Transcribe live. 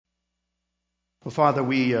Well, Father,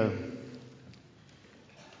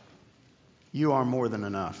 you are more than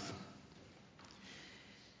enough.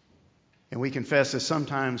 And we confess that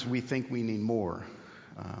sometimes we think we need more.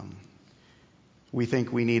 We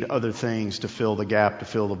think we need other things to fill the gap, to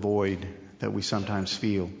fill the void that we sometimes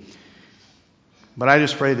feel. But I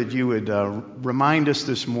just pray that you would remind us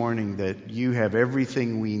this morning that you have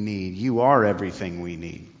everything we need. You are everything we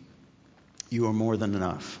need. You are more than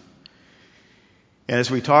enough. And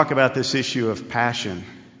as we talk about this issue of passion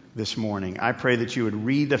this morning, I pray that you would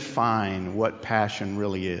redefine what passion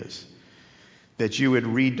really is. That you would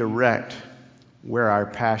redirect where our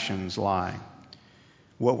passions lie,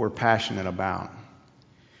 what we're passionate about.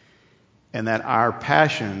 And that our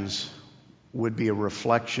passions would be a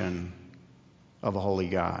reflection of a holy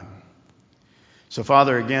God. So,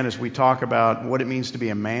 Father, again, as we talk about what it means to be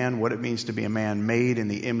a man, what it means to be a man made in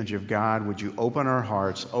the image of God, would you open our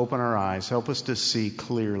hearts, open our eyes, help us to see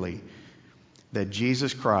clearly that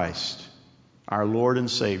Jesus Christ, our Lord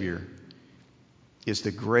and Savior, is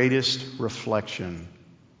the greatest reflection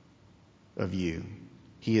of you.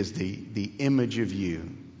 He is the image of you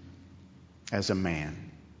as a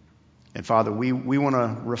man. And Father, we want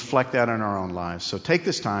to reflect that in our own lives. So take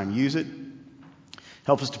this time, use it.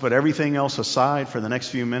 Help us to put everything else aside for the next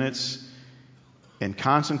few minutes and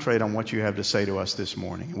concentrate on what you have to say to us this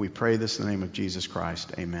morning. And we pray this in the name of Jesus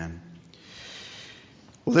Christ. Amen.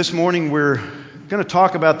 Well, this morning we're going to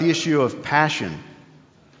talk about the issue of passion.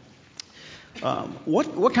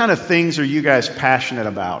 What kind of things are you guys passionate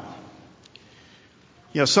about?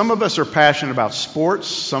 You know, some of us are passionate about sports.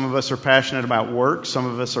 Some of us are passionate about work. Some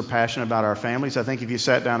of us are passionate about our families. I think if you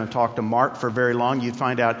sat down and talked to Mark for very long, you'd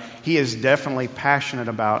find out he is definitely passionate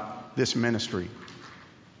about this ministry,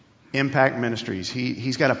 Impact Ministries.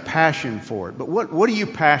 He's got a passion for it. But what are you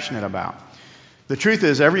passionate about? The truth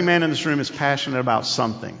is, every man in this room is passionate about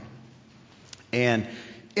something. And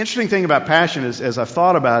interesting thing about passion is, as I've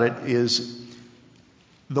thought about it, is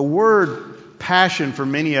the word passion for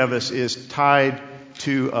many of us is tied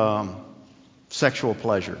to sexual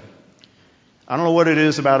pleasure. I don't know what it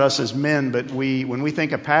is about us as men, but when we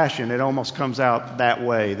think of passion, it almost comes out that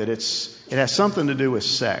way, that it has something to do with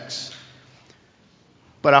sex.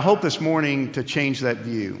 But I hope this morning to change that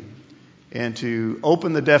view and to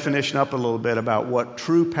open the definition up a little bit about what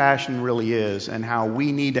true passion really is and how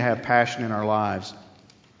we need to have passion in our lives.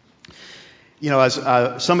 You know, as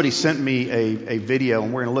somebody sent me a video,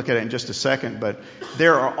 and we're going to look at it in just a second, but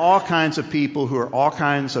there are all kinds of people who are all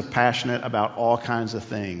kinds of passionate about all kinds of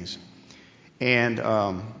things. And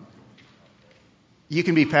you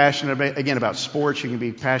can be passionate, about sports. You can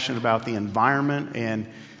be passionate about the environment. And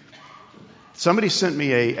somebody sent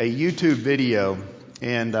me a YouTube video,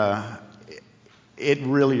 and it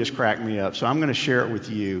really just cracked me up. So I'm going to share it with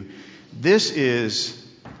you. This is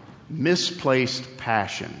misplaced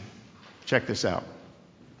passion. Check this out.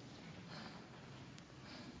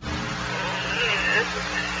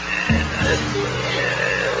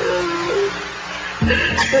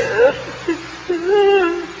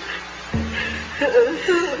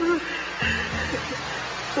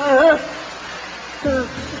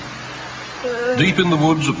 Deep in the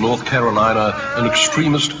woods of North Carolina, an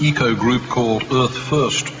extremist eco group called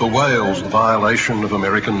ÂSÂﷺ bewails the violation of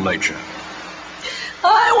American nature.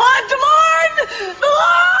 I want to mourn the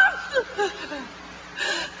loss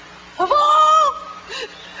of all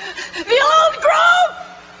the old growth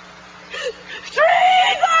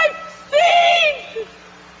trees I've seen,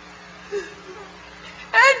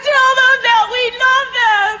 and tell them that we love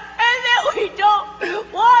them and that we don't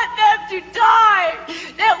want them to die,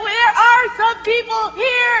 that there are some people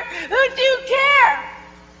here who do care.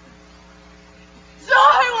 So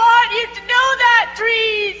I want you to know that,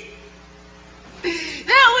 trees,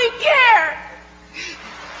 that we care.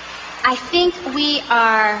 I think we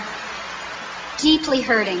are deeply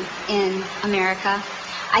hurting in America.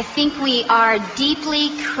 I think we are deeply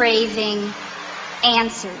craving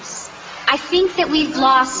answers. I think that we've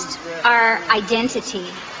lost our identity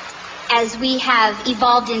as we have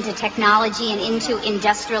evolved into technology and into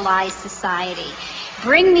industrialized society.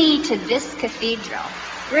 Bring me to this cathedral.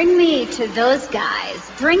 Bring me to those guys.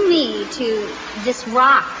 Bring me to this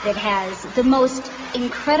rock that has the most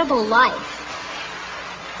incredible life.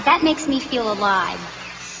 That makes me feel alive.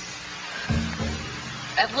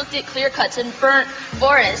 I've looked at clear cuts and burnt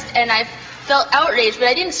forest, and I've felt outraged, but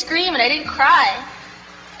I didn't scream and I didn't cry.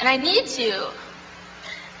 And I need to.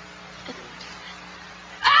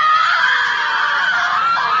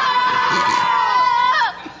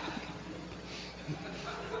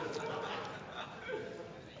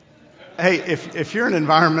 Hey, if you're an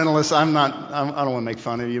environmentalist, I don't want to make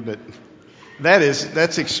fun of you, but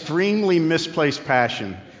That's extremely misplaced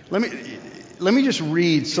passion. Let me just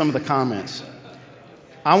read some of the comments.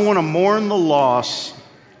 I want to mourn the loss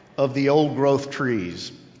of the old growth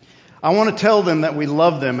trees. I want to tell them that we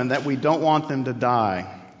love them and that we don't want them to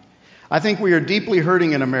die. I think we are deeply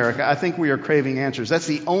hurting in America. I think we are craving answers. That's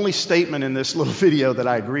the only statement in this little video that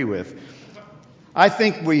I agree with. I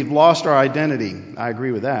think we've lost our identity. I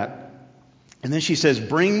agree with that. And then she says,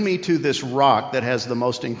 bring me to this rock that has the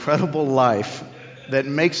most incredible life that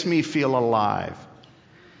makes me feel alive.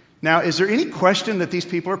 Now, is there any question that these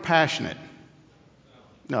people are passionate?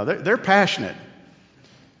 No, they're passionate.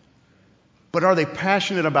 But are they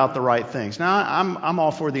passionate about the right things? Now, I'm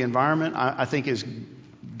all for the environment. I think as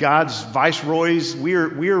God's viceroys,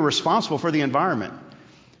 we're responsible for the environment.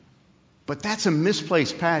 But that's a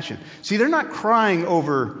misplaced passion. See, they're not crying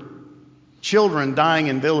over children dying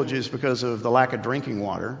in villages because of the lack of drinking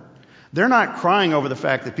water. They're not crying over the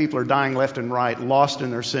fact that people are dying left and right, lost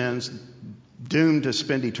in their sins, doomed to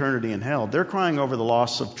spend eternity in hell. They're crying over the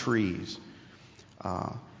loss of trees.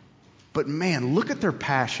 But man, look at their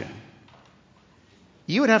passion.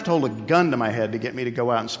 You would have to hold a gun to my head to get me to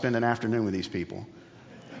go out and spend an afternoon with these people.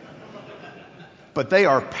 But they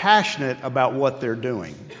are passionate about what they're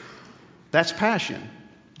doing. That's passion.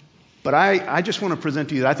 But I just want to present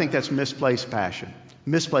to you that I think that's misplaced passion.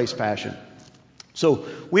 Misplaced passion. So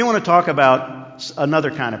we want to talk about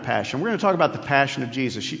another kind of passion. We're going to talk about the passion of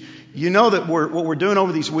Jesus. You know that what we're doing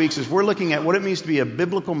over these weeks is we're looking at what it means to be a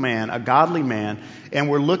biblical man, a godly man, and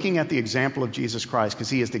we're looking at the example of Jesus Christ because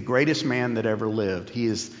he is the greatest man that ever lived. He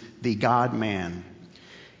is the God man.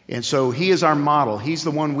 And so he is our model. He's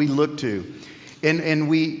the one we look to. And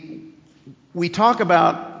we talk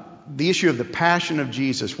about the issue of the passion of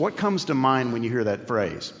Jesus. What comes to mind when you hear that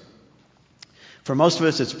phrase? For most of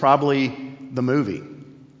us, it's probably the movie,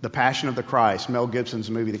 The Passion of the Christ, Mel Gibson's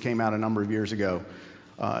movie that came out a number of years ago.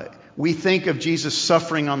 We think of Jesus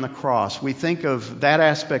suffering on the cross. We think of that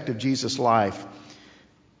aspect of Jesus' life.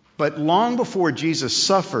 But long before Jesus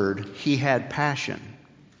suffered, he had passion.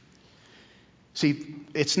 See,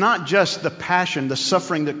 it's not just the passion, the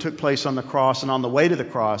suffering that took place on the cross and on the way to the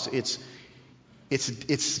cross. It's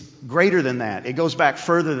greater than that. It goes back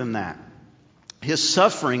further than that. His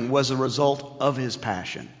suffering was a result of his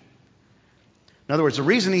passion. In other words, the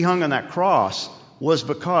reason he hung on that cross was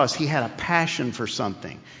because he had a passion for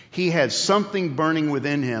something. He had something burning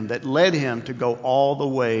within him that led him to go all the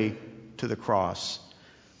way to the cross.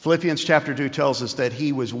 Philippians chapter 2 tells us that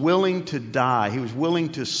he was willing to die. He was willing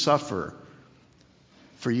to suffer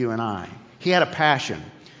for you and I. He had a passion.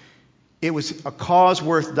 It was a cause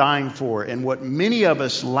worth dying for. And what many of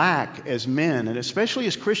us lack as men, and especially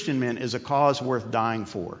as Christian men, is a cause worth dying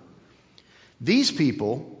for. These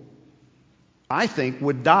people, I think,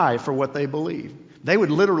 would die for what they believe. They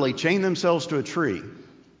would literally chain themselves to a tree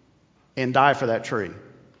and die for that tree.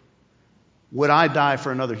 Would I die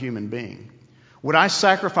for another human being? Would I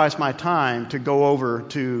sacrifice my time to go over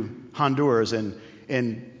to Honduras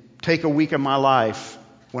and take a week of my life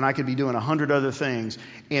when I could be doing 100 other things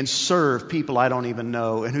and serve people I don't even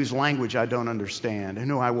know and whose language I don't understand and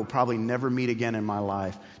who I will probably never meet again in my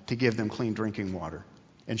life to give them clean drinking water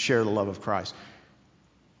and share the love of Christ?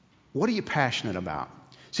 What are you passionate about?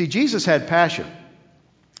 See, Jesus had passion.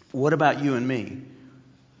 What about you and me?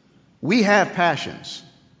 We have passions.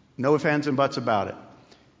 No ifs, ands, and buts about it.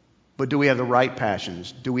 But do we have the right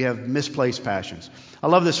passions? Do we have misplaced passions? I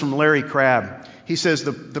love this from Larry Crabb. He says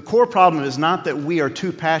the core problem is not that we are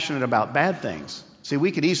too passionate about bad things. See,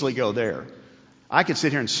 we could easily go there. I could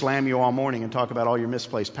sit here and slam you all morning and talk about all your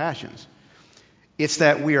misplaced passions. It's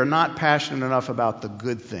that we are not passionate enough about the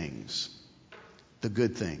good things. The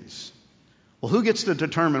good things. Well, who gets to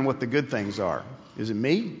determine what the good things are? Is it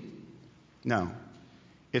me? No.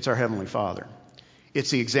 It's our Heavenly Father. It's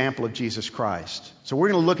the example of Jesus Christ. So we're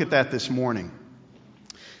going to look at that this morning.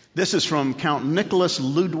 This is from Count Nicholas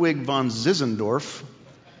Ludwig von Zinzendorf.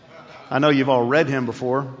 I know you've all read him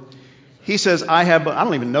before. He says, I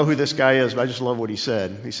don't even know who this guy is, but I just love what he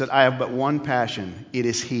said. He said, I have but one passion. It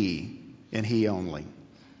is He, and He only.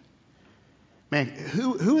 Man,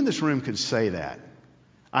 who in this room could say that?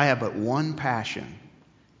 I have but one passion,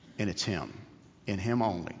 and it's Him, and Him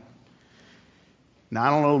only. Now, I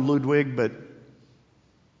don't know Ludwig, but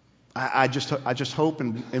I just hope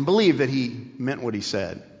and believe that he meant what he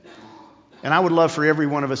said. And I would love for every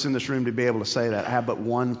one of us in this room to be able to say that. I have but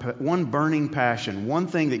one burning passion, one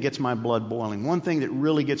thing that gets my blood boiling, one thing that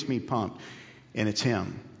really gets me pumped, and it's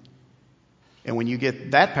Him. And when you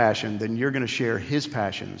get that passion, then you're going to share His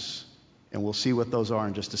passions, and we'll see what those are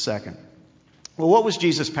in just a second. Well, what was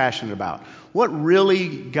Jesus passionate about? What really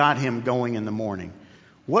got Him going in the morning?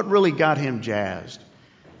 What really got him jazzed?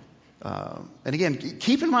 And again,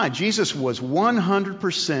 keep in mind, Jesus was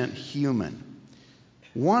 100% human.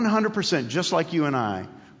 100% just like you and I.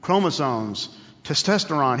 Chromosomes,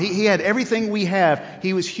 testosterone. He had everything we have.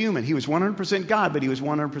 He was human. He was 100% God, but he was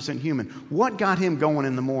 100% human. What got him going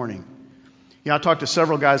in the morning? I talked to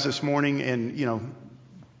several guys this morning, and,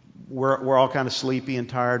 we're all kind of sleepy and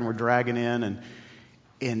tired, and we're dragging in.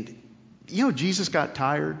 And Jesus got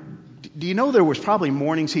tired. Do you know there was probably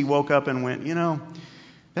mornings he woke up and went,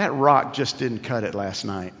 that rock just didn't cut it last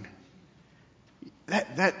night.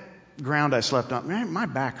 That ground I slept on, man, my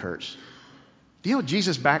back hurts. Do you know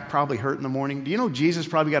Jesus' back probably hurt in the morning? Do you know Jesus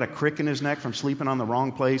probably got a crick in his neck from sleeping on the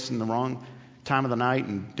wrong place in the wrong time of the night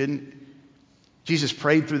and didn't? Jesus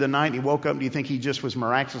prayed through the night and he woke up. Do you think he just was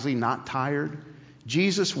miraculously not tired?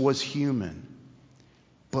 Jesus was human.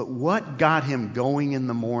 But what got him going in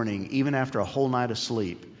the morning, even after a whole night of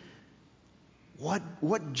sleep?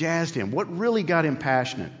 What jazzed him? What really got him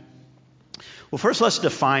passionate? Well, first let's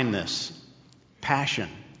define this. Passion.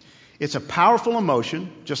 It's a powerful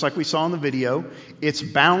emotion, just like we saw in the video. It's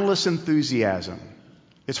boundless enthusiasm.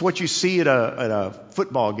 It's what you see at a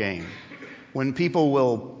football game, when people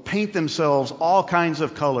will paint themselves all kinds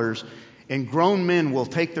of colors, and grown men will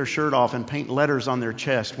take their shirt off and paint letters on their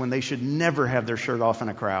chest when they should never have their shirt off in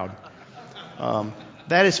a crowd.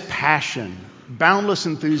 That is passion, boundless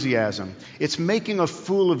enthusiasm. It's making a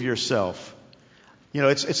fool of yourself.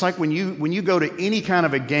 It's like when you go to any kind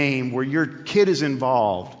of a game where your kid is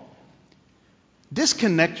involved.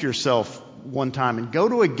 Disconnect yourself one time and go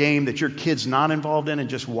to a game that your kid's not involved in and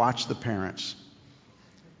just watch the parents.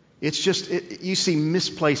 It's just, you see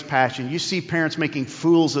misplaced passion. You see parents making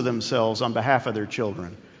fools of themselves on behalf of their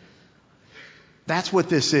children. That's what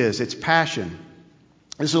this is. It's passion.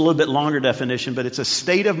 This is a little bit longer definition, but it's a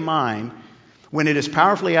state of mind when it is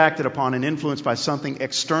powerfully acted upon and influenced by something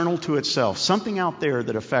external to itself, something out there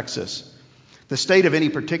that affects us. The state of any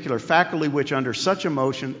particular faculty which under such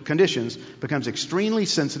conditions becomes extremely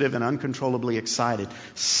sensitive and uncontrollably excited.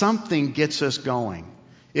 Something gets us going.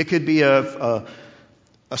 It could be a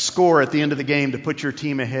score at the end of the game to put your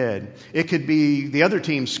team ahead. It could be the other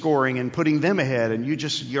team scoring and putting them ahead, and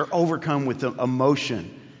you're overcome with the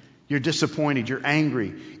emotion. You're disappointed. You're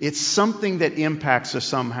angry. It's something that impacts us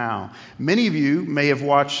somehow. Many of you may have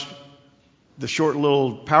watched the short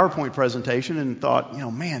little PowerPoint presentation and thought,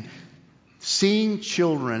 man, seeing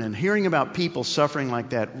children and hearing about people suffering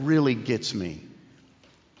like that really gets me.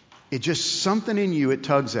 It's just something in you it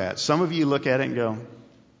tugs at. Some of you look at it and go,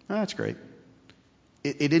 oh, that's great.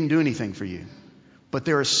 It didn't do anything for you. But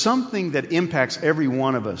there is something that impacts every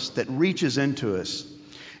one of us, that reaches into us.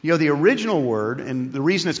 The original word, and the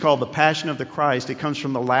reason it's called the Passion of the Christ, it comes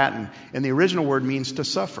from the Latin, and the original word means to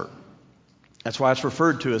suffer. That's why it's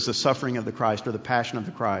referred to as the suffering of the Christ or the Passion of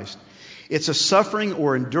the Christ. It's a suffering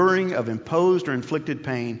or enduring of imposed or inflicted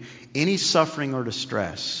pain, any suffering or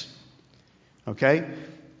distress. Okay?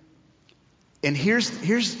 And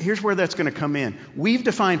here's where that's going to come in. We've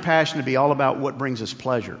defined passion to be all about what brings us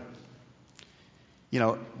pleasure.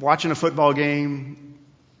 Watching a football game,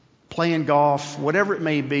 playing golf, whatever it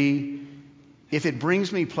may be, if it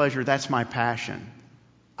brings me pleasure, that's my passion.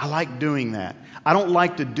 I like doing that. I don't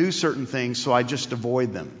like to do certain things, so I just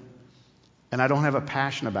avoid them. And I don't have a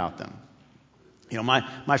passion about them. My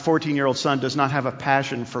 14-year-old son does not have a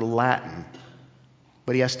passion for Latin,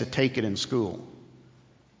 but he has to take it in school.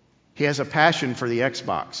 He has a passion for the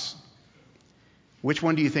Xbox. Which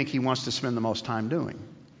one do you think he wants to spend the most time doing?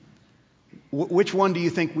 Which one do you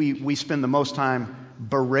think we spend the most time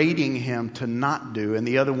berating him to not do and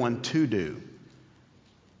the other one to do?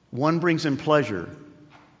 One brings him pleasure.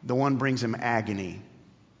 The one brings him agony.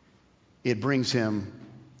 It brings him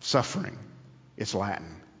suffering. It's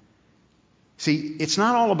Latin. See, it's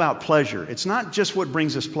not all about pleasure. It's not just what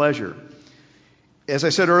brings us pleasure. As I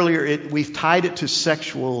said earlier, we've tied it to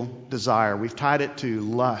sexual desire. We've tied it to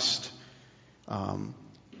lust.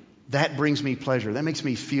 That brings me pleasure. That makes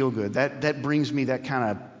me feel good. That brings me that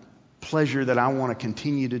kind of pleasure that I want to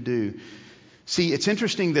continue to do. See, it's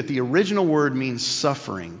interesting that the original word means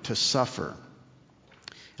suffering, to suffer.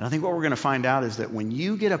 And I think what we're going to find out is that when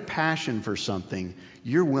you get a passion for something,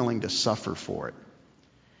 you're willing to suffer for it.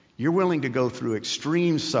 You're willing to go through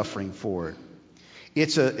extreme suffering for it.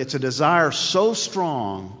 It's a desire so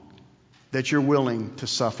strong that you're willing to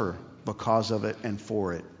suffer because of it and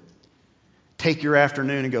for it. Take your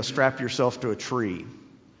afternoon and go strap yourself to a tree.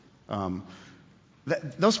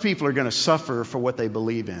 Those people are going to suffer for what they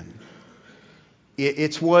believe in.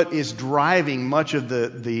 It's what is driving much of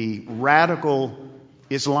the radical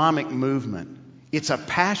Islamic movement. It's a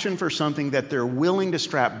passion for something that they're willing to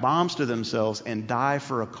strap bombs to themselves and die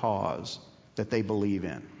for a cause that they believe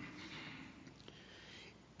in.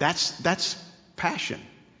 That's passion.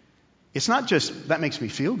 It's not just, that makes me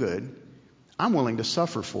feel good. I'm willing to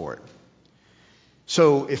suffer for it.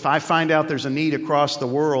 So if I find out there's a need across the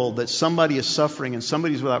world that somebody is suffering and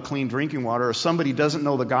somebody's without clean drinking water or somebody doesn't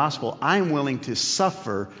know the gospel, I'm willing to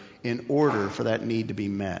suffer in order for that need to be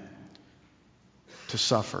met. To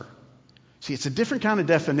suffer. See, it's a different kind of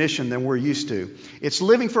definition than we're used to. It's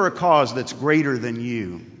living for a cause that's greater than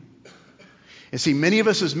you. And see, many of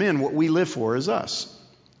us as men, what we live for is us.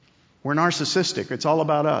 We're narcissistic. It's all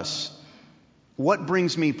about us. What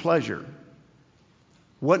brings me pleasure?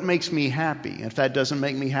 What makes me happy? And if that doesn't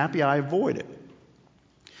make me happy, I avoid it.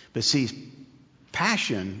 But see,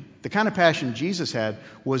 passion, the kind of passion Jesus had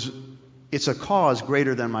was, it's a cause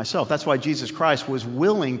greater than myself. That's why Jesus Christ was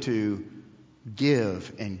willing to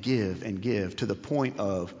give and give and give to the point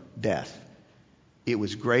of death. It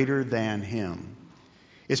was greater than him.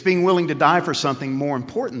 It's being willing to die for something more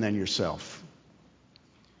important than yourself.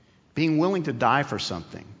 Being willing to die for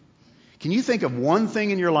something. Can you think of one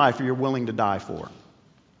thing in your life that you're willing to die for?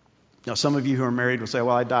 Now, some of you who are married will say,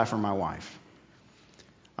 well, I'd die for my wife.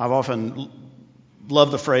 I've often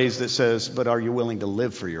loved the phrase that says, but are you willing to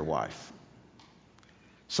live for your wife?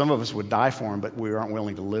 Some of us would die for him, but we aren't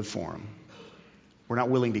willing to live for him. We're not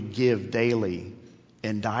willing to give daily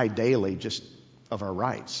and die daily just of our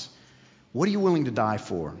rights. What are you willing to die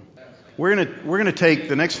for? We're going to take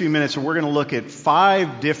the next few minutes and we're going to look at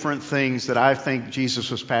 5 different things that I think Jesus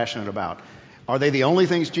was passionate about. Are they the only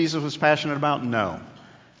things Jesus was passionate about? No.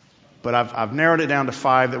 But I've narrowed it down to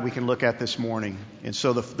 5 that we can look at this morning. And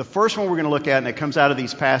so the first one we're going to look at, and it comes out of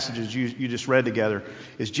these passages you just read together,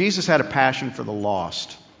 is Jesus had a passion for the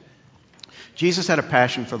lost. Jesus had a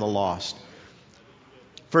passion for the lost.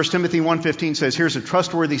 1 Timothy 1:15 says, here's a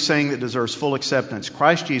trustworthy saying that deserves full acceptance.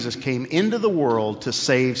 Christ Jesus came into the world to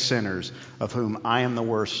save sinners, of whom I am the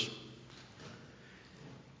worst.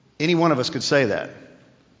 Any one of us could say that.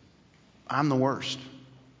 I'm the worst.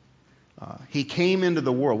 He came into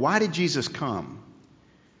the world. Why did Jesus come?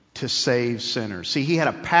 To save sinners. See, he had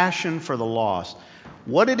a passion for the lost.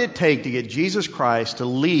 What did it take to get Jesus Christ to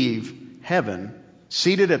leave heaven,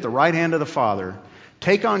 seated at the right hand of the Father,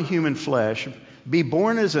 take on human flesh, be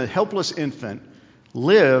born as a helpless infant,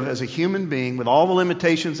 live as a human being with all the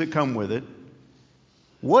limitations that come with it?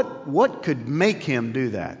 What could make him do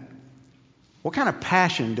that? What kind of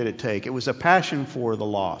passion did it take? It was a passion for the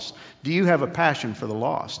lost. Do you have a passion for the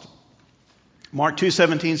lost? Mark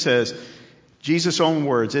 2:17 says, Jesus' own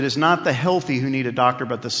words, it is not the healthy who need a doctor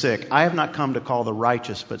but the sick. I have not come to call the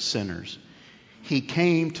righteous but sinners. He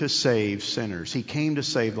came to save sinners. He came to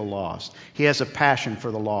save the lost. He has a passion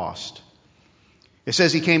for the lost. It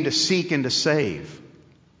says he came to seek and to save.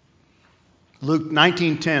 Luke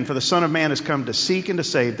 19:10, for the Son of Man has come to seek and to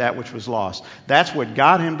save that which was lost. That's what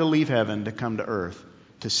got him to leave heaven to come to earth,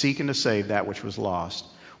 to seek and to save that which was lost.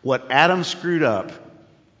 What Adam screwed up,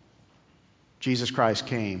 Jesus Christ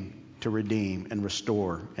came to redeem and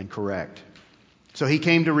restore and correct. So he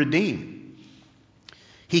came to redeem.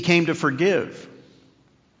 He came to forgive.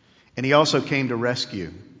 And he also came to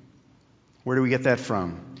rescue. Where do we get that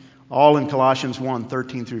from? All in Colossians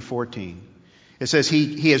 1:13 through 14. It says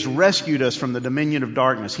he has rescued us from the dominion of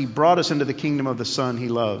darkness. He brought us into the kingdom of the Son he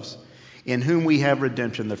loves, in whom we have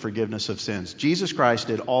redemption, the forgiveness of sins. Jesus Christ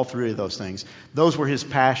did all 3 of those things. Those were his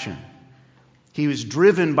passion. He was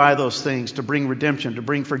driven by those things to bring redemption, to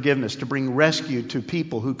bring forgiveness, to bring rescue to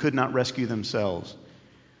people who could not rescue themselves.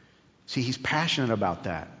 See, he's passionate about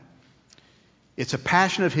that. It's a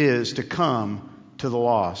passion of his to come to the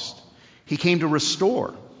lost. He came to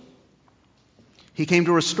restore. He came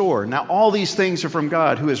to restore. Now, all these things are from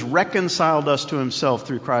God, who has reconciled us to himself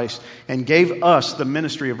through Christ and gave us the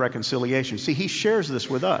ministry of reconciliation. See, he shares this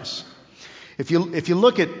with us. If you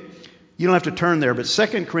look at, you don't have to turn there, but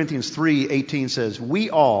 2 Corinthians 3:18 says, we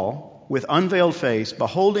all, with unveiled face,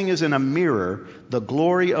 beholding as in a mirror the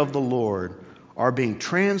glory of the Lord, are being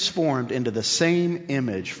transformed into the same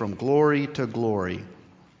image from glory to glory,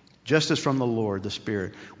 just as from the Lord, the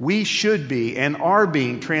Spirit. We should be and are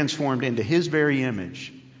being transformed into his very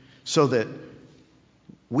image, so that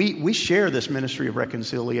we share this ministry of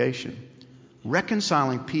reconciliation,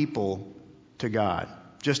 reconciling people to God,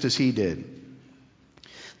 just as he did.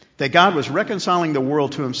 That God was reconciling the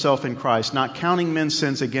world to himself in Christ, not counting men's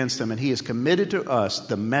sins against them, and he has committed to us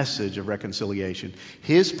the message of reconciliation.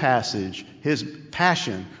 His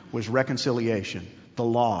passion was reconciliation, the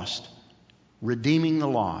lost, redeeming the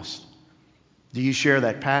lost. Do you share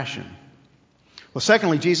that passion? Well,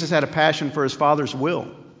 secondly, Jesus had a passion for his Father's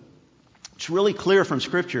will. It's really clear from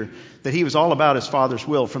Scripture that he was all about his Father's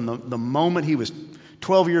will from the moment he was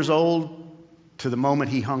 12 years old to the moment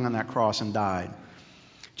he hung on that cross and died.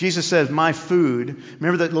 Jesus says, my food.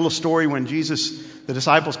 Remember that little story when the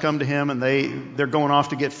disciples come to him and they're going off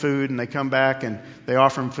to get food and they come back and they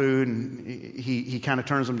offer him food and he kind of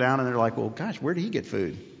turns them down and they're like, well, gosh, where did he get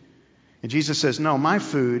food? And Jesus says, no, my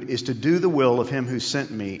food is to do the will of him who sent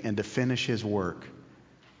me and to finish his work.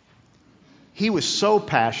 He was so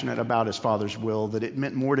passionate about his Father's will that it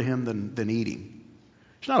meant more to him than eating.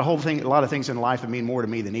 There's not a lot of things in life that mean more to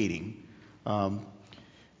me than eating.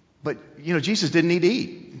 But, Jesus didn't need to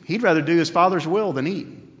eat. He'd rather do his Father's will than eat.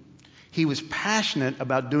 He was passionate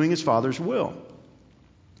about doing his Father's will.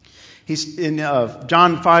 He's in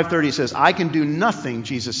John 5:30, he says, I can do nothing,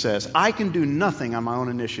 Jesus says. I can do nothing on my own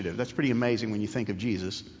initiative. That's pretty amazing when you think of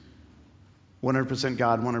Jesus. 100%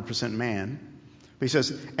 God, 100% man. But he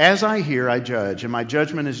says, as I hear, I judge, and my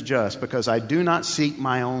judgment is just, because I do not seek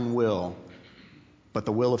my own will, but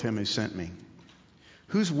the will of him who sent me.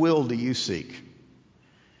 Whose will do you seek?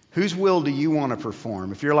 Whose will do you want to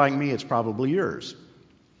perform? If you're like me, it's probably yours.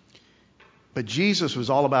 But Jesus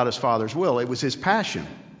was all about his Father's will. It was his passion.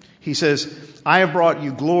 He says, I have brought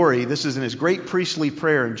you glory. This is in his great priestly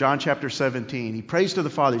prayer in John chapter 17. He prays to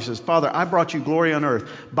the Father. He says, Father, I brought you glory on earth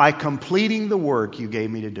by completing the work you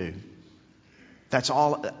gave me to do. That's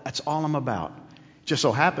all I'm about. Just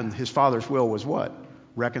so happened his Father's will was what?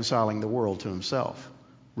 Reconciling the world to himself,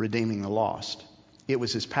 redeeming the lost. It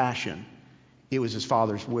was his passion. It was his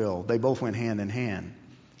Father's will. They both went hand in hand.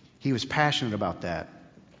 He was passionate about that.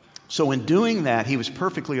 So in doing that, he was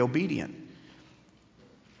perfectly obedient.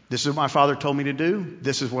 This is what my Father told me to do.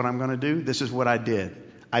 This is what I'm going to do. This is what I did.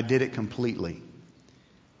 I did it completely.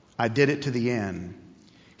 I did it to the end.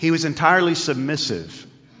 He was entirely submissive.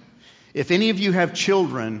 If any of you have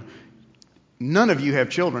children, none of you have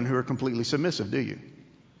children who are completely submissive, do you?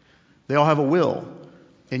 They all have a will,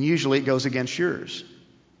 and usually it goes against yours.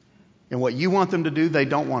 And what you want them to do, they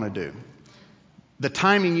don't want to do. The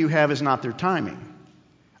timing you have is not their timing.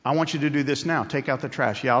 I want you to do this now. Take out the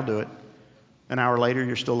trash. Yeah, I'll do it. An hour later,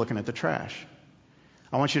 you're still looking at the trash.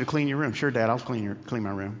 I want you to clean your room. Sure, Dad, I'll clean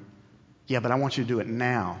my room. Yeah, but I want you to do it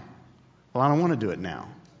now. Well, I don't want to do it now.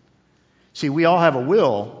 See, we all have a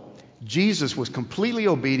will. Jesus was completely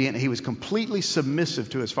obedient. He was completely submissive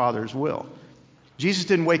to his Father's will. Jesus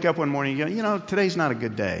didn't wake up one morning and go, today's not a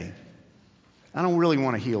good day. I don't really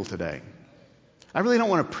want to heal today. I really don't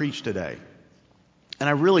want to preach today. And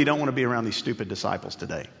I really don't want to be around these stupid disciples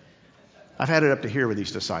today. I've had it up to here with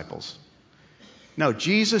these disciples. No,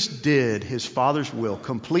 Jesus did his Father's will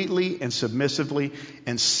completely and submissively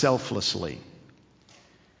and selflessly.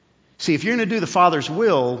 See, if you're going to do the Father's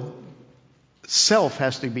will, self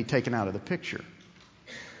has to be taken out of the picture.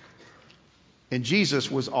 And Jesus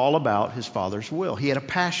was all about his Father's will. He had a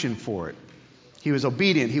passion for it. He was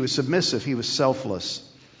obedient. He was submissive. He was selfless.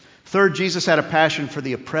 Third, Jesus had a passion for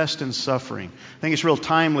the oppressed and suffering. I think it's real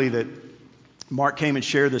timely that Mark came and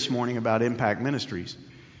shared this morning about Impact Ministries.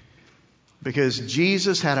 Because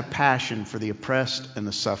Jesus had a passion for the oppressed and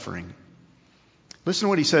the suffering. Listen to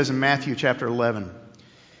what he says in Matthew chapter 11.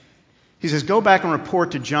 He says, go back and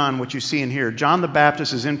report to John what you see and hear. John the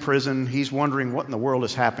Baptist is in prison. He's wondering what in the world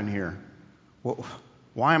has happened here. Well,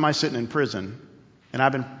 why am I sitting in prison? And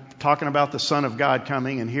I've been talking about the Son of God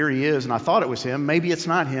coming, and here he is, and I thought it was him. Maybe it's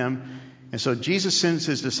not him. And so Jesus sends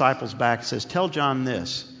his disciples back and says, tell John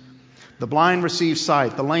this. The blind receive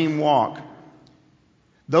sight, the lame walk.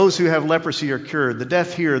 Those who have leprosy are cured. The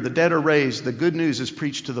deaf hear, the dead are raised. The good news is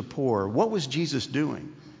preached to the poor. What was Jesus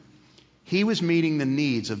doing? He was meeting the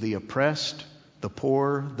needs of the oppressed, the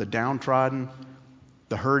poor, the downtrodden,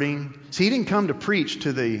 the hurting. See, he didn't come to preach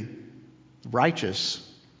to the righteous.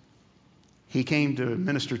 He came to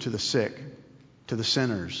minister to the sick, to the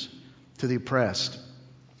sinners, to the oppressed.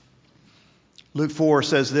 Luke 4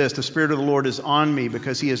 says this, the Spirit of the Lord is on me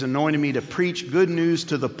because he has anointed me to preach good news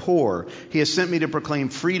to the poor. He has sent me to proclaim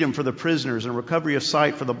freedom for the prisoners and recovery of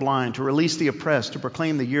sight for the blind, to release the oppressed, to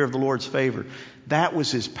proclaim the year of the Lord's favor. That was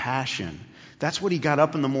his passion. That's what he got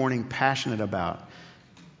up in the morning passionate about.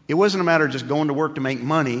 It wasn't a matter of just going to work to make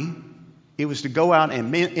money. It was to go out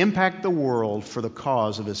and impact the world for the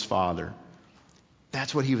cause of his Father.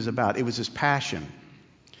 That's what he was about. It was his passion.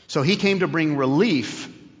 So he came to bring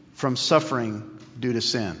relief from suffering due to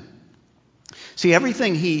sin. See,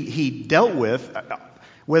 everything he dealt with,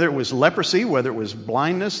 whether it was leprosy, whether it was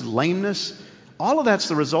blindness, lameness, all of that's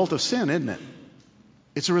the result of sin, isn't it?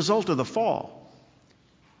 It's a result of the fall.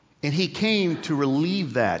 And he came to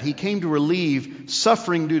relieve that. He came to relieve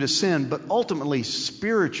suffering due to sin, but ultimately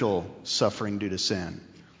spiritual suffering due to sin.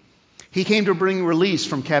 He came to bring release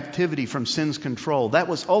from captivity, from sin's control. That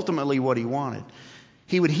was ultimately what he wanted.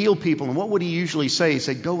 He would heal people, and what would he usually say? He'd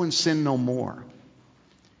say, go and sin no more.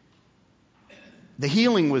 The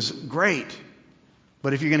healing was great,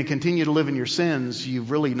 but if you're going to continue to live in your sins,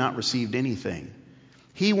 you've really not received anything.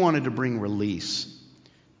 He wanted to bring release.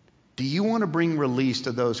 Do you want to bring release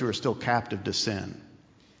to those who are still captive to sin?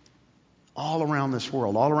 All around this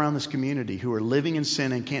world, all around this community, who are living in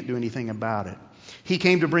sin and can't do anything about it. He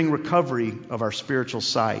came to bring recovery of our spiritual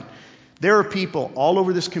sight. There are people all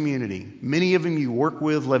over this community, many of them you work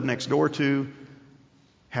with, live next door to,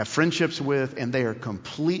 have friendships with, and they are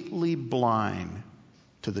completely blind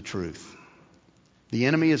to the truth. The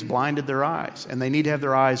enemy has blinded their eyes, and they need to have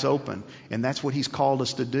their eyes open, and that's what he's called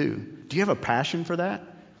us to do. Do you have a passion for that?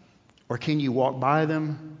 Or can you walk by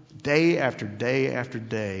them day after day after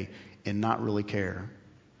day and not really care?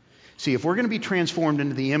 See, if we're going to be transformed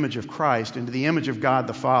into the image of Christ, into the image of God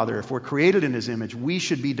the Father, if we're created in his image, we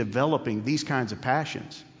should be developing these kinds of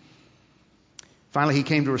passions. Finally, he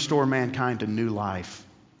came to restore mankind to new life.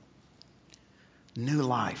 New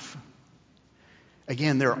life.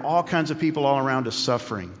 Again, there are all kinds of people all around us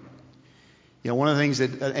suffering. You know, one of the things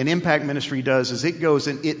that an impact ministry does is it goes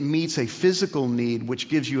and it meets a physical need, which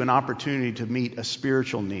gives you an opportunity to meet a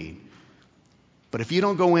spiritual need. But if you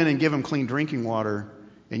don't go in and give them clean drinking water,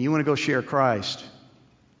 and you want to go share Christ,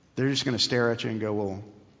 they're just going to stare at you and go, well,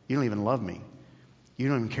 you don't even love me. You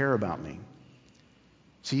don't even care about me.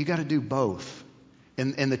 So you got to do both.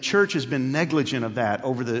 And the church has been negligent of that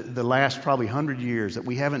over the last probably 100 years, that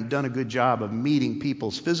we haven't done a good job of meeting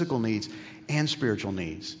people's physical needs and spiritual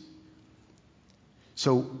needs.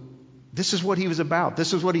 So this is what he was about.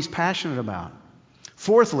 This is what he's passionate about.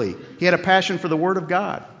 Fourthly, he had a passion for the Word of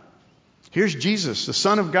God. Here's Jesus, the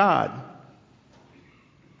Son of God,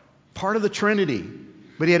 part of the Trinity,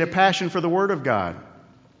 but he had a passion for the Word of God.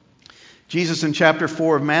 Jesus in chapter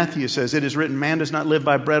 4 of Matthew says, it is written, man does not live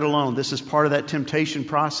by bread alone. This is part of that temptation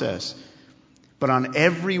process, but on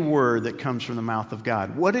every word that comes from the mouth of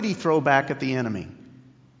God. What did he throw back at the enemy?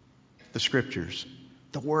 The Scriptures,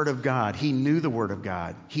 the Word of God. He knew the Word of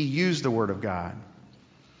God. He used the Word of God.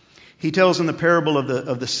 He tells in the parable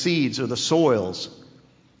of the seeds or the soils,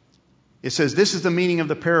 it says, this is the meaning of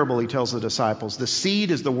the parable, he tells the disciples. The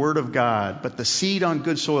seed is the Word of God, but the seed on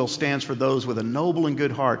good soil stands for those with a noble and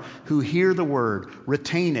good heart who hear the Word,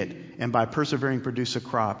 retain it, and by persevering produce a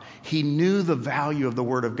crop. He knew the value of the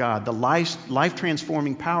Word of God, the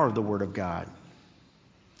life-transforming power of the Word of God.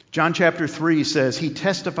 John chapter 3 says, he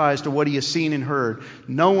testifies to what he has seen and heard.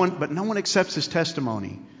 But no one accepts his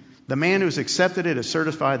testimony. The man who has accepted it has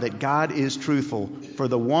certified that God is truthful, for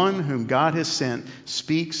the one whom God has sent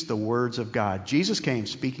speaks the words of God. Jesus came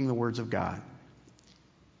speaking the words of God.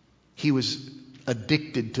 He was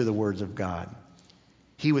addicted to the words of God.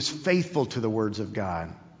 He was faithful to the words of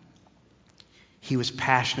God. He was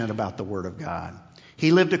passionate about the Word of God.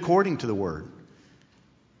 He lived according to the Word.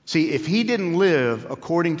 See, if he didn't live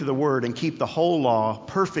according to the Word and keep the whole law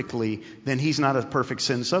perfectly, then he's not a perfect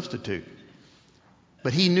sin substitute.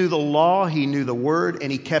 But he knew the law, he knew the Word,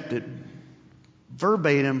 and he kept it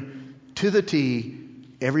verbatim to the T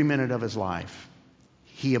every minute of his life.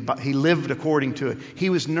 He lived according to it. He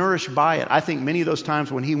was nourished by it. I think many of those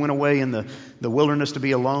times when he went away in the wilderness to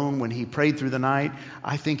be alone, when he prayed through the night,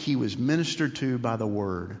 I think he was ministered to by the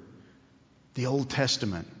Word. The Old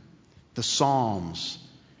Testament, the Psalms.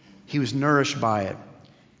 He was nourished by it,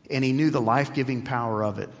 and he knew the life-giving power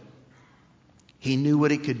of it. He knew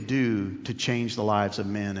what it could do to change the lives of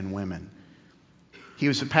men and women. He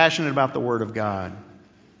was passionate about the Word of God,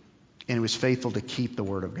 and he was faithful to keep the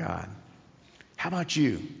Word of God. How about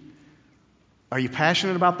you? Are you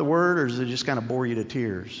passionate about the Word, or does it just kind of bore you to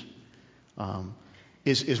tears?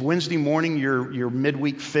 Is Wednesday morning your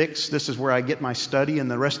midweek fix? This is where I get my study, and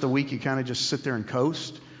the rest of the week you kind of just sit there and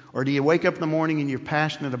coast? Or do you wake up in the morning and you're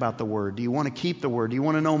passionate about the Word? Do you want to keep the Word? Do you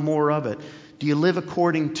want to know more of it? Do you live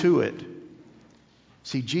according to it?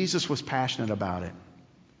 See, Jesus was passionate about it.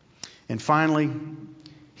 And finally,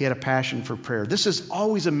 he had a passion for prayer. This has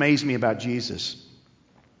always amazed me about Jesus,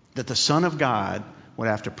 that the Son of God would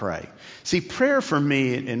have to pray. See, prayer for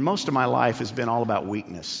me in most of my life has been all about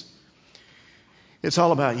weakness. It's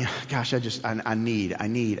all about, gosh, I need.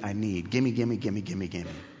 Gimme.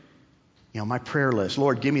 My prayer list.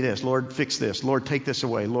 Lord, give me this. Lord, fix this. Lord, take this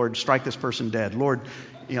away. Lord, strike this person dead. Lord,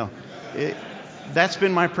 that's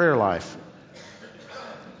been my prayer life.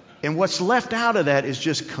 And what's left out of that is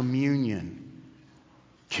just communion,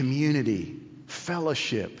 community,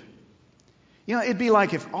 fellowship. It'd be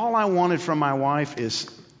like if all I wanted from my wife is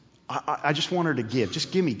I just want her to give.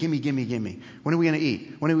 Just give me. When are we going to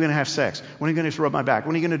eat? When are we going to have sex? When are you going to rub my back?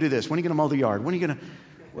 When are you going to do this? When are you going to mow the yard? When are you going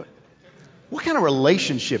to... What kind of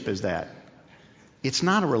relationship is that? It's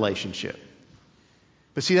not a relationship.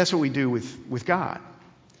 But see, that's what we do with God.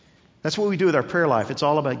 That's what we do with our prayer life. It's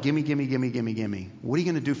all about gimme. What are you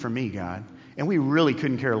going to do for me, God? And we really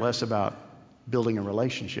couldn't care less about building a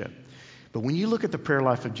relationship. But when you look at the prayer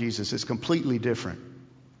life of Jesus, it's completely different.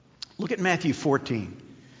 Look at Matthew 14.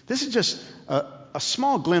 This is just a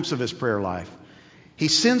small glimpse of his prayer life. He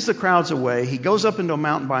sends the crowds away. He goes up into a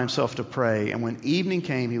mountain by himself to pray. And when evening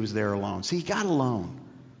came, he was there alone. See, he got alone.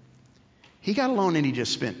 He got alone and he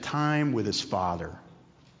just spent time with his Father.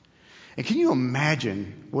 And can you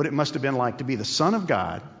imagine what it must have been like to be the Son of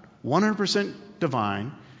God, 100%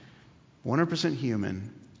 divine, 100%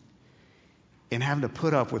 human, and having to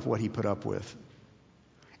put up with what he put up with?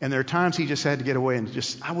 And there are times he just had to get away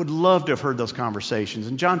and I would love to have heard those conversations.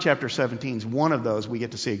 And John chapter 17 is one of those we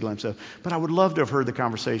get to see a glimpse of. But I would love to have heard the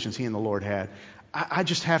conversations he and the Lord had. I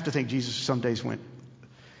just have to think Jesus some days went,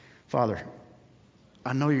 Father,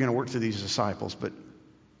 I know you're going to work through these disciples, but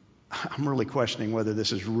I'm really questioning whether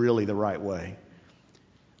this is really the right way.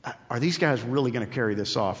 Are these guys really going to carry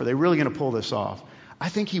this off? Are they really going to pull this off? I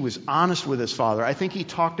think he was honest with his Father. I think he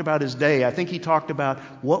talked about his day. I think he talked about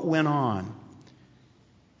what went on.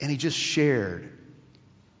 And he just shared.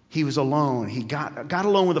 He was alone. He got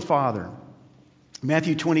alone with the Father.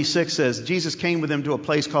 Matthew 26 says, Jesus came with him to a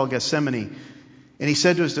place called Gethsemane. And he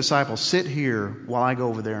said to his disciples, sit here while I go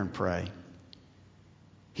over there and pray.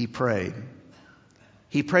 He prayed.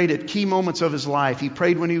 He prayed at key moments of his life. He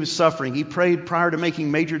prayed when he was suffering. He prayed prior to making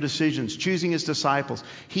major decisions, choosing his disciples.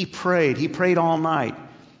 He prayed. He prayed all night.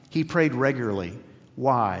 He prayed regularly.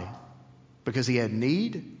 Why? Because he had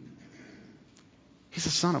need? He's the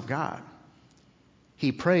Son of God.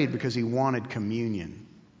 He prayed because he wanted communion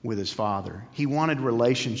with his Father. He wanted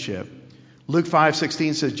relationship. Luke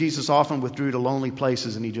 5:16 says Jesus often withdrew to lonely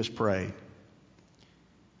places and he just prayed.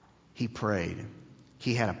 He prayed.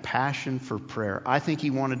 He had a passion for prayer. I think he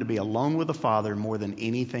wanted to be alone with the Father more than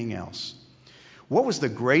anything else. What was the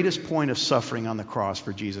greatest point of suffering on the cross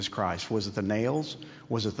for Jesus Christ? Was it the nails?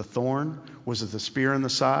 Was it the thorn? Was it the spear in the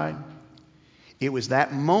side? It was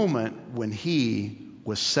that moment when he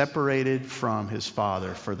was separated from his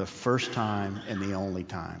Father for the first time and the only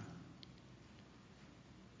time.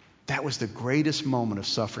 That was the greatest moment of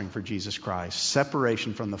suffering for Jesus Christ,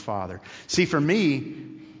 separation from the Father. See, for me,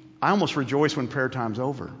 I almost rejoice when prayer time's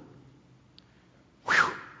over.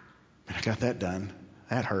 Whew, I got that done.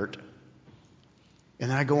 That hurt. And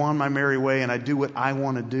then I go on my merry way and I do what I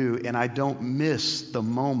want to do and I don't miss the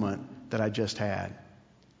moment that I just had.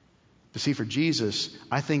 But see, for Jesus,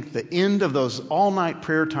 I think the end of those all-night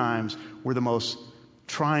prayer times were the most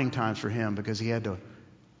trying times for him because he had to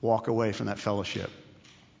walk away from that fellowship.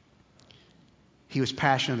 He was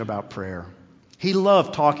passionate about prayer. He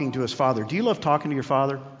loved talking to his Father. Do you love talking to your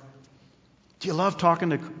Father? Do you love talking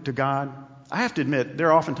to God? I have to admit, there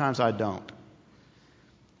are often times I don't.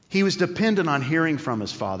 He was dependent on hearing from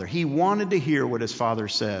his Father. He wanted to hear what his Father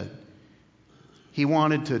said. He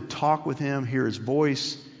wanted to talk with him, hear his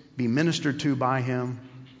voice, be ministered to by him.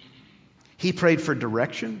 He prayed for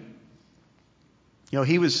direction. You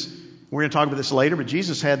know, we're going to talk about this later, but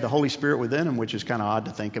Jesus had the Holy Spirit within him, which is kind of odd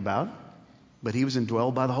to think about. But he was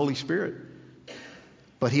indwelled by the Holy Spirit.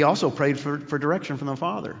 But he also prayed for direction from the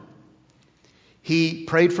Father. He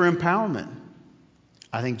prayed for empowerment.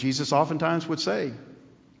 I think Jesus oftentimes would say,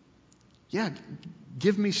 yeah,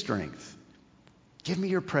 give me strength. Give me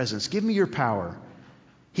your presence. Give me your power.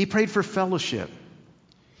 He prayed for fellowship.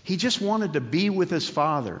 He just wanted to be with his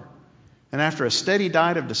Father. And after a steady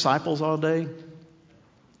diet of disciples all day,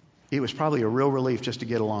 it was probably a real relief just to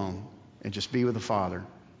get alone and just be with the Father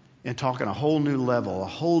and talk on a whole new level, a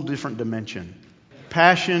whole different dimension.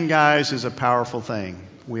 Passion, guys, is a powerful thing.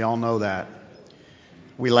 We all know that.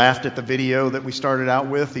 We laughed at the video that we started out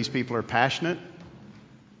with. These people are passionate,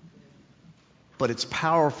 but it's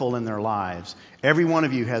powerful in their lives. Every one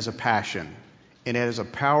of you has a passion, and it has a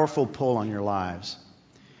powerful pull on your lives.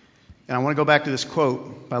 And I want to go back to this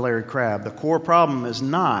quote by Larry Crabb. The core problem is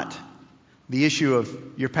not the issue of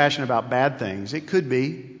you're passionate about bad things. It could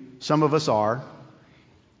be. Some of us are.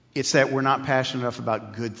 It's that we're not passionate enough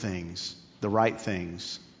about good things, the right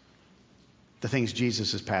things, the things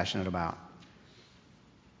Jesus is passionate about.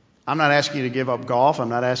 I'm not asking you to give up golf. I'm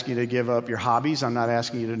not asking you to give up your hobbies. I'm not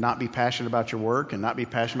asking you to not be passionate about your work and not be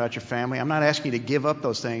passionate about your family. I'm not asking you to give up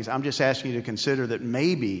those things. I'm just asking you to consider that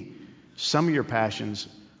maybe some of your passions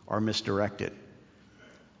are misdirected,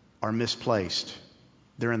 are misplaced.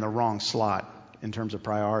 They're in the wrong slot in terms of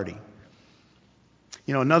priority.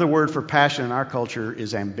 You know, another word for passion in our culture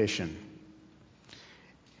is ambition.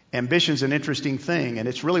 Ambition's an interesting thing, and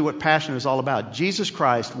it's really what passion is all about. Jesus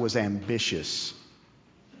Christ was ambitious.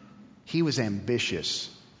 He was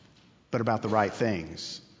ambitious, but about the right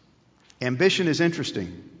things. Ambition is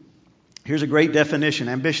interesting. Here's a great definition.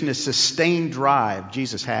 Ambition is sustained drive.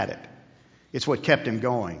 Jesus had it. It's what kept him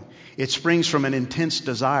going. It springs from an intense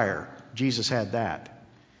desire. Jesus had that.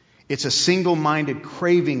 It's a single-minded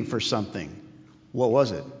craving for something. What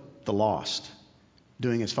was it? The lost.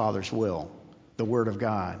 Doing his Father's will. The Word of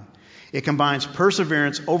God. It combines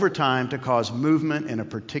perseverance over time to cause movement in a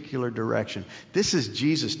particular direction. This is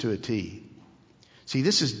Jesus to a T. See,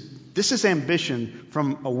 this is ambition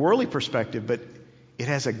from a worldly perspective, but it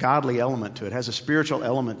has a godly element to it. It has a spiritual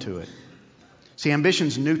element to it. See,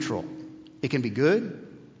 ambition's neutral. It can be good.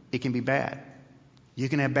 It can be bad. You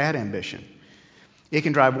can have bad ambition. It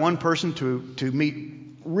can drive one person to meet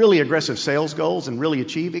really aggressive sales goals and really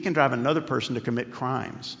achieve. It can drive another person to commit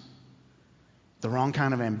crimes. The wrong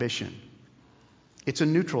kind of ambition. It's a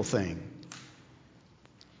neutral thing.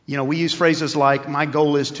 You know, we use phrases like, my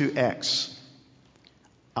goal is to X.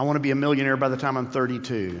 I want to be a millionaire by the time I'm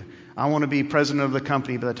 32. I want to be president of the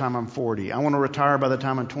company by the time I'm 40. I want to retire by the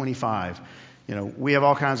time I'm 25. You know, we have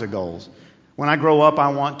all kinds of goals. When I grow up, I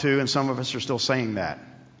want to, and some of us are still saying that.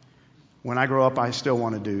 When I grow up, I still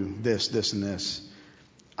want to do this, this, and this.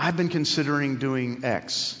 I've been considering doing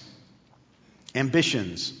X.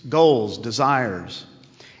 Ambitions, goals, desires.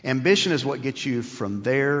 Ambition is what gets you from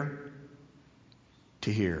there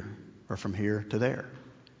to here, or from here to there.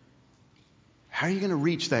 How are you going to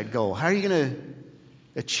reach that goal? How are you going to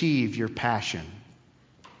achieve your passion?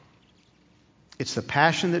 It's the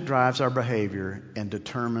passion that drives our behavior and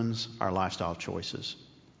determines our lifestyle choices.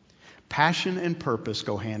 Passion and purpose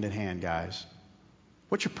go hand in hand, guys.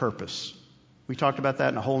 What's your purpose? We talked about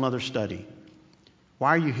that in a whole other study. Why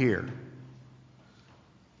are you here?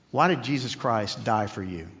 Why did Jesus Christ die for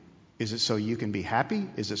you? Is it so you can be happy?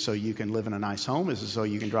 Is it so you can live in a nice home? Is it so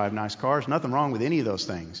you can drive nice cars? Nothing wrong with any of those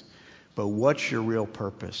things. But what's your real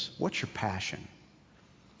purpose? What's your passion?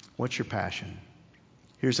 What's your passion?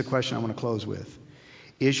 Here's the question I want to close with.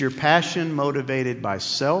 Is your passion motivated by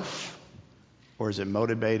self, or is it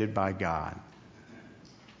motivated by God?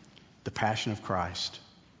 The passion of Christ.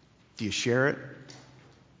 Do you share it?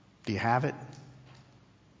 Do you have it?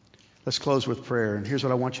 Let's close with prayer. And here's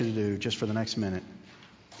what I want you to do just for the next minute.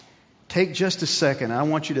 Take just a second. I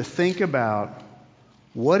want you to think about,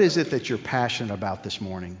 what is it that you're passionate about this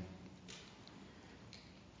morning?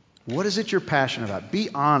 What is it you're passionate about? Be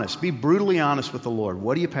honest. Be brutally honest with the Lord.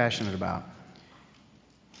 What are you passionate about?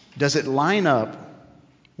 Does it line up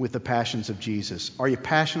with the passions of Jesus? Are you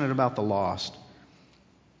passionate about the lost?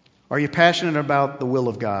 Are you passionate about the will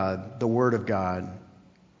of God, the Word of God,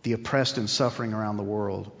 the oppressed and suffering around the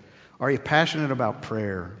world? Are you passionate about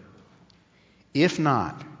prayer? If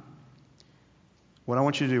not, what I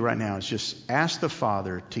want you to do right now is just ask the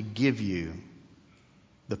Father to give you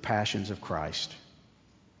the passions of Christ,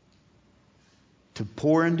 to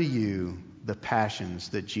pour into you the passions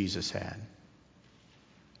that Jesus had.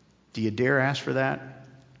 Do you dare ask for that?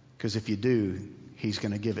 Because if you do, He's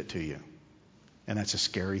going to give it to you. And that's a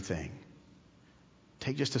scary thing.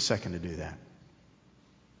 Take just a second to do that.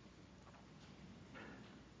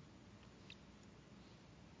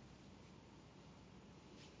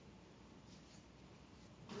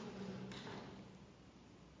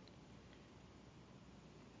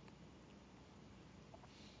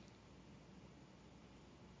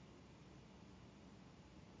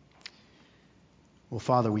 Well,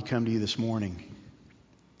 Father, we come to you this morning,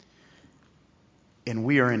 and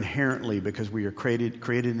we are inherently, because we are created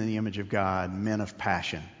in the image of God, men of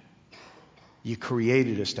passion. You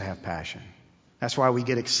created us to have passion. That's why we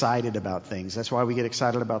get excited about things. That's why we get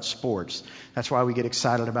excited about sports. That's why we get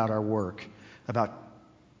excited about our work, about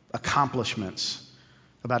accomplishments,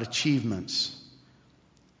 about achievements.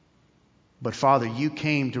 But Father, you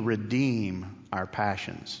came to redeem our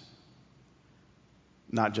passions,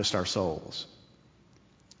 not just our souls.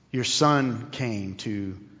 Your Son came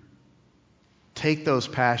to take those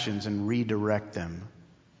passions and redirect them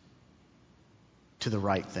to the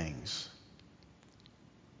right things,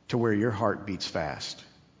 to where your heart beats fast.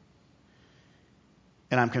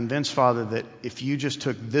 And I'm convinced, Father, that if you just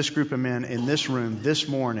took this group of men in this room this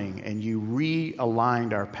morning and you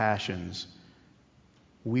realigned our passions,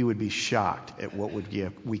 we would be shocked at what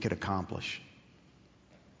we could accomplish.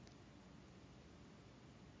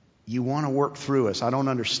 You want to work through us. I don't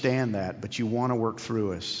understand that, but you want to work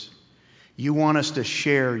through us. You want us to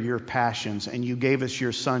share your passions, and you gave us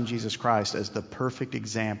your Son, Jesus Christ, as the perfect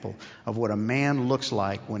example of what a man looks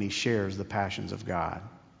like when he shares the passions of God.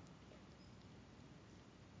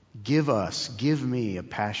 Give me a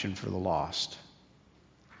passion for the lost.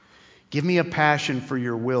 Give me a passion for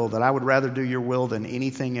your will, that I would rather do your will than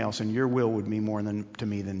anything else, and your will would mean more to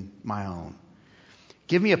me than my own.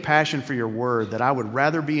 Give me a passion for your word, that I would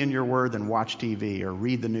rather be in your word than watch TV or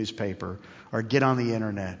read the newspaper or get on the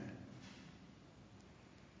internet.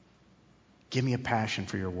 Give me a passion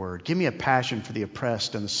for your word. Give me a passion for the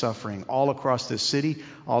oppressed and the suffering all across this city,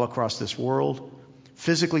 all across this world.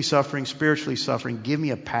 Physically suffering, spiritually suffering. Give me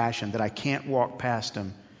a passion that I can't walk past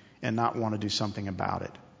them and not want to do something about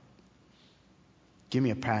it. Give me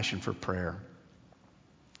a passion for prayer.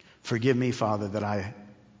 Forgive me, Father, that I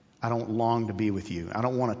don't long to be with you. I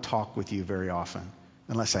don't want to talk with you very often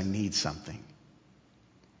unless I need something.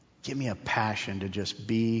 Give me a passion to just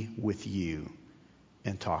be with you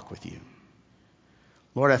and talk with you.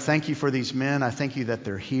 Lord, I thank you for these men. I thank you that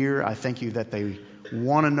they're here. I thank you that they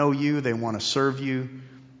want to know you. They want to serve you.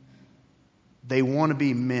 They want to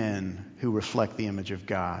be men who reflect the image of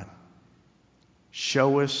God.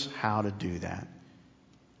 Show us how to do that.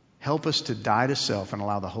 Help us to die to self and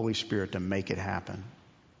allow the Holy Spirit to make it happen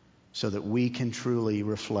so that we can truly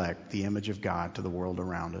reflect the image of God to the world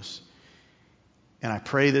around us. And I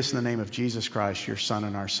pray this in the name of Jesus Christ, your Son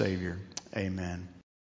and our Savior. Amen.